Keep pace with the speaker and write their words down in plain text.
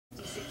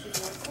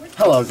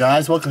Hello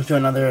guys, welcome to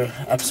another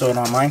episode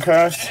on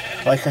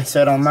Minecraft. Like I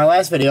said on my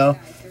last video,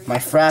 my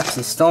Fraps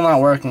is still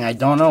not working. I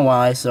don't know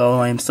why,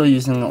 so I'm still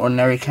using an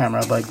ordinary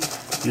camera, but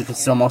you can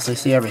still mostly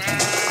see everything.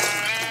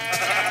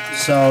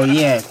 So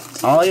yeah,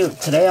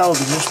 today I'll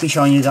just be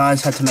showing you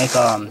guys how to make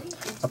a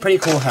pretty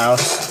cool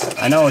house.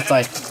 I know it's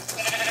like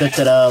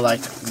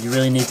like you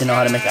really need to know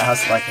how to make a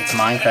house like it's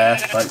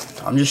Minecraft,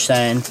 but I'm just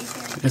saying,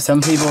 because some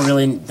people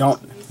really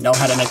don't know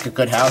how to make a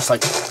good house.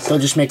 Like, they'll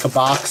just make a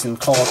box and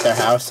call it their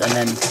house, and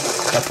then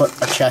they'll put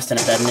a chest and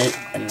a bed in it,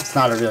 and it's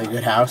not a really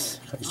good house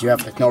because you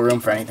have like no room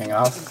for anything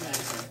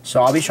else.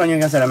 So I'll be showing you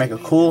guys how to make a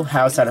cool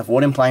house out of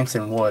wooden planks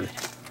and wood.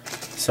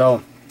 So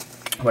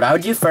what I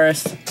would do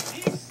first,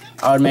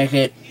 I would make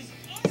it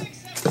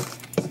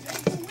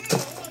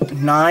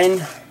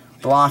 9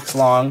 blocks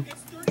long.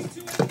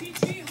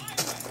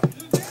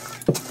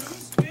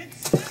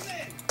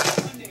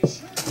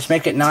 Just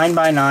make it 9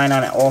 by 9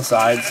 on all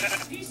sides.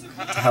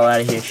 Get the hell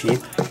out of here, sheep.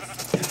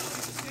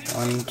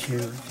 1, 2,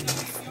 3,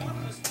 4.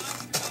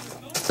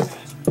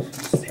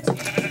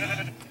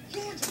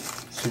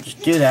 So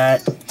just do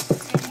that.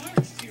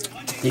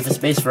 Leave a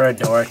space for a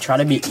door. Try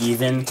to be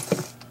even.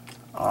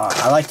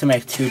 I like to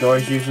make 2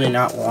 doors usually,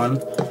 not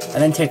 1.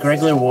 And then take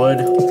regular wood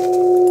and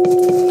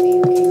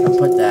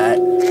put that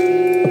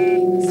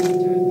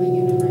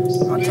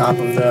on top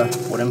of the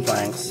wooden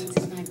planks.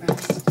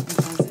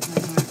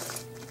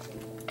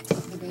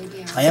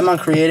 I am on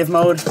creative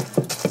mode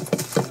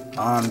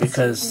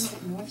because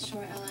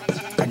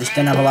I just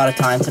didn't have a lot of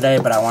time today,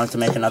 but I wanted to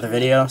make another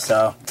video,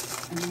 so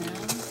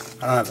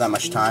I don't have that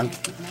much time,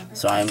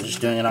 so I'm just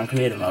doing it on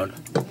creative mode.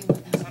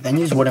 Then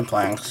use wooden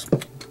planks.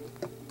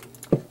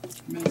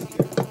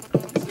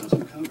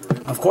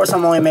 Of course,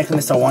 I'm only making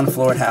this a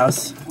 1-floored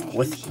house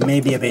with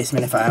maybe a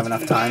basement if I have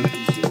enough time.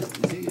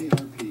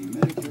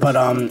 But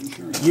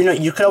you know,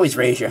 you could always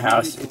raise your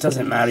house. It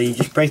doesn't matter. You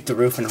just break the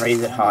roof and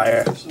raise it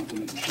higher.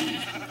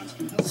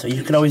 So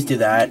you could always do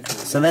that.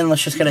 So then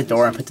let's just get a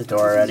door and put the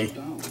door already,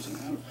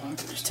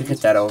 just to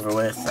get that over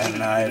with.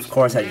 And of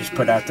course, I just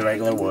put out the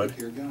regular wood.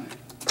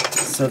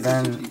 So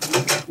then,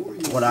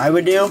 what I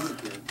would do,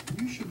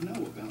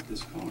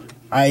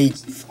 I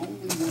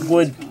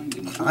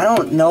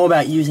don't know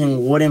about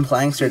using wooden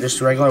planks or just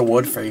regular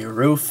wood for your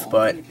roof,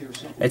 but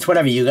it's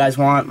whatever you guys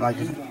want. Like,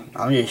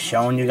 I'm just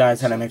showing you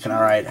guys how to make an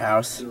alright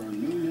house.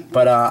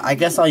 But I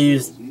guess I'll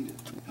use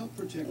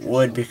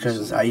wood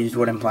because I used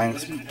wooden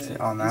planks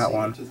on that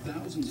one.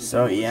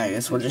 So yeah, I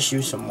guess we'll just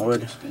use some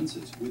wood.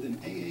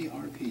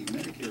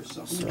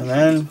 So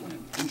then,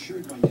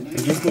 we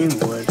just need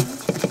wood.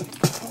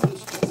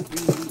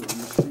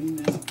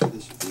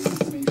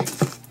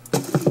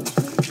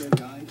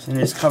 So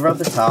just cover up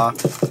the top.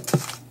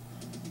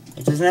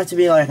 It doesn't have to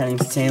be like an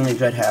insanely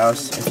good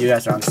house if you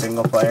guys are on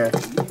single player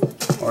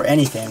or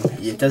anything.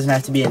 It doesn't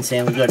have to be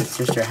insanely good. It's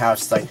just your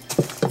house. Like,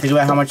 think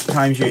about how much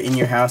times you're in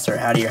your house or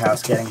out of your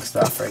house getting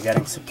stuff or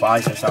getting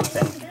supplies or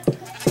something.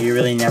 So you're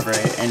really never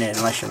in it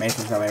unless you're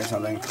making something or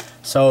something.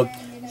 So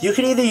you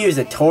can either use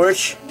a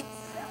torch,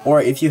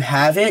 or if you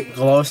have it,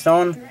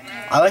 glowstone.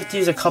 I like to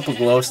use a cup of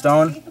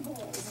glowstone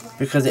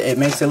because it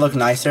makes it look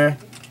nicer.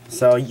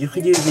 So you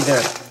could use either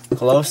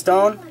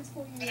glowstone,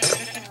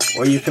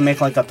 or you can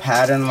make like a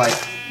pattern, like,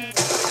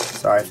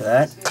 sorry for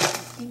that,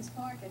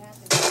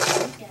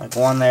 like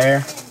one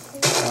there,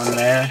 one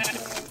there,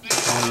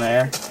 one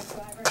there,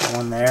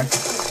 one there,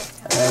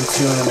 and then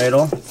 2 in the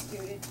middle.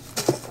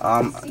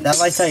 That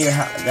lights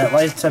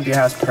up your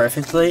house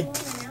perfectly,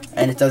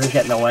 and it doesn't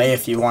get in the way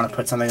if you want to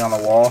put something on the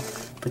wall.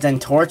 But then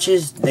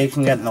torches, they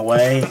can get in the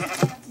way,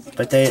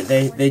 but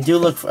they do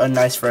look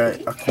nice for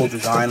a cool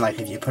design, like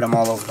if you put them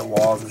all over the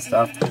walls and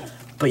stuff.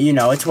 But you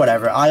know, it's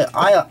whatever.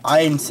 I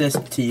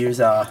insist to use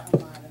you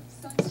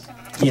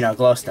know,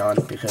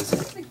 glowstone because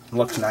it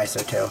looks nicer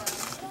too.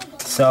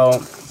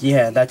 So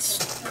yeah,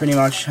 that's pretty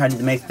much how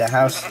to make the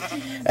house.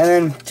 And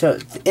then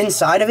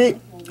inside of it,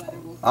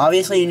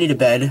 obviously you need a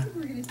bed.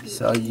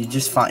 So you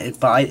just just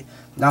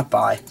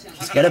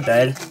get a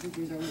bed.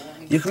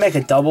 You can make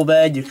a double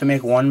bed, you can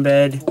make 1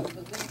 bed,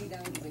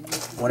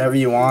 whatever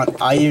you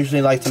want. I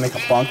usually like to make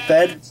a bunk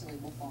bed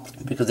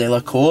because they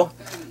look cool.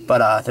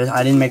 But I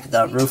didn't make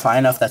the roof high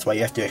enough, that's why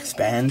you have to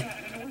expand.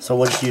 So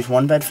we'll just use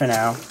 1 bed for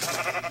now.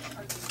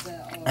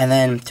 And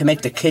then to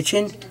make the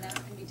kitchen,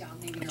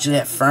 just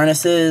get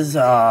furnaces,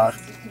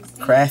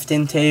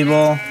 crafting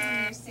table,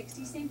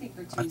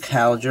 a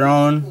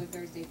cauldron,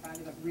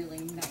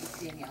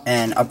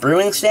 and a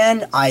brewing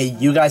stand.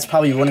 You guys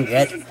probably wouldn't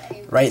get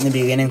right in the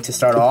beginning to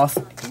start off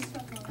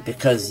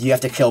because you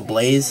have to kill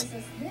Blaze,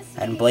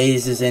 and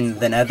Blaze is in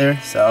the Nether,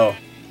 so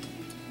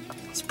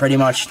it's pretty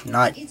much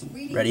not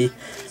ready.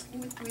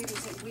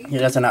 You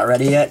guys are not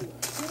ready yet.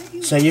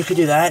 So you could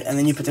do that, and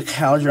then you put the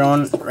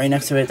cauldron right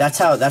next to it. That's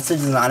the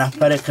design I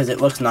put it, because it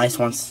looks nice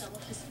once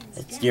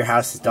your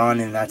house is done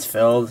and that's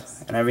filled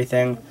and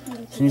everything.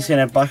 So you're just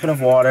gonna get a bucket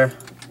of water,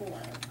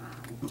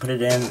 put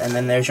it in, and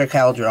then there's your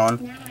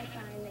cauldron.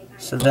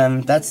 So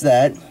then that's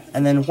that.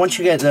 And then once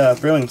you get the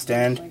brewing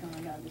stand,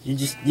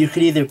 you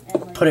could either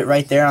put it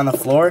right there on the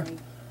floor,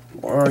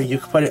 or you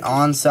could put it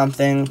on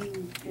something.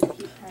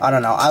 I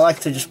don't know. I like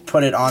to just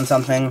put it on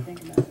something,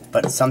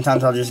 but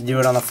sometimes I'll just do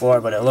it on the floor,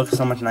 but it looks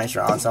so much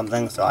nicer on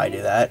something, so I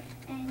do that.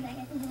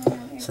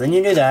 So then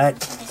you do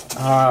that.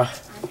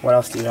 What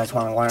else do you guys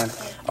want to learn?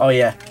 Oh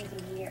yeah.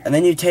 And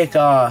then you take,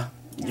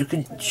 you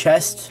could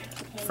chest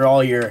for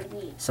all your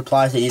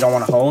supplies that you don't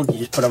want to hold. You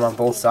just put them on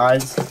both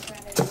sides,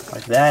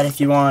 like that if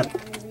you want.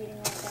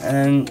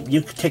 And then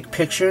you could take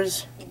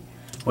pictures,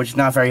 which is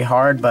not very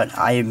hard, but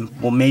I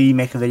will maybe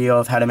make a video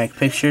of how to make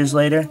pictures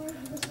later.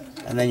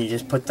 And then you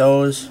just put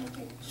those,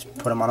 just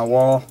put them on a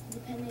wall,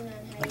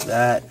 like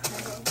that.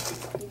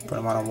 Put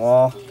them on a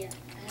wall.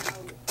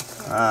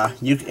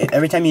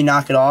 Every time you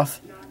knock it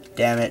off,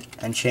 damn it,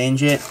 and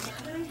change it,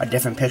 a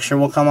different picture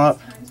will come up.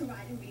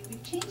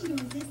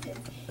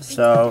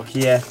 So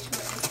yeah,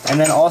 and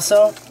then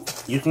also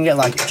you can get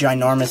like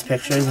ginormous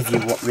pictures if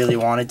you really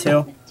wanted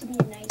to.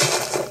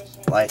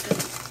 Like,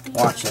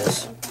 watch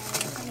this.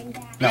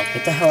 No,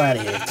 get the hell out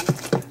of here.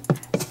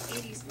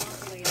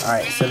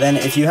 Alright, so then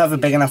if you have a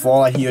big enough wall,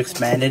 like you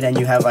expanded, and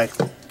you have like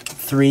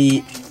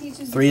three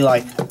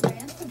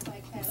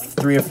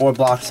or four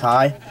blocks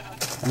high,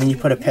 and then you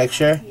put a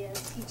picture,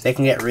 they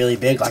can get really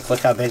big. Like, look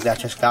how big that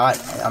just got.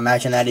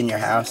 Imagine that in your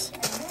house.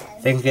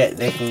 They can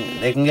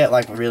get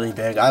like really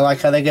big. I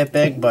like how they get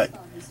big, but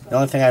the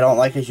only thing I don't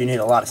like is you need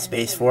a lot of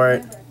space for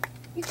it.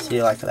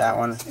 See, like that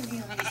one.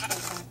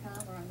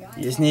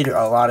 You just need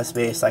a lot of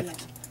space. Like,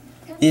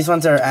 these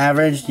ones are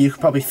average. You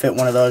could probably fit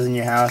one of those in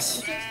your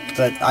house.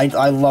 But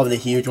I love the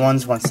huge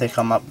ones once they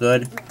come up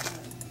good.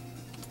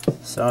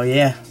 So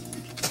yeah.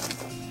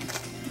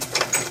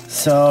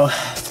 So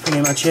that's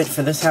pretty much it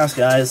for this house,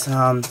 guys.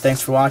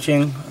 Thanks for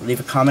watching. Leave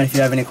a comment if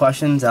you have any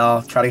questions.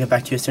 I'll try to get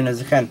back to you as soon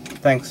as I can.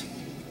 Thanks.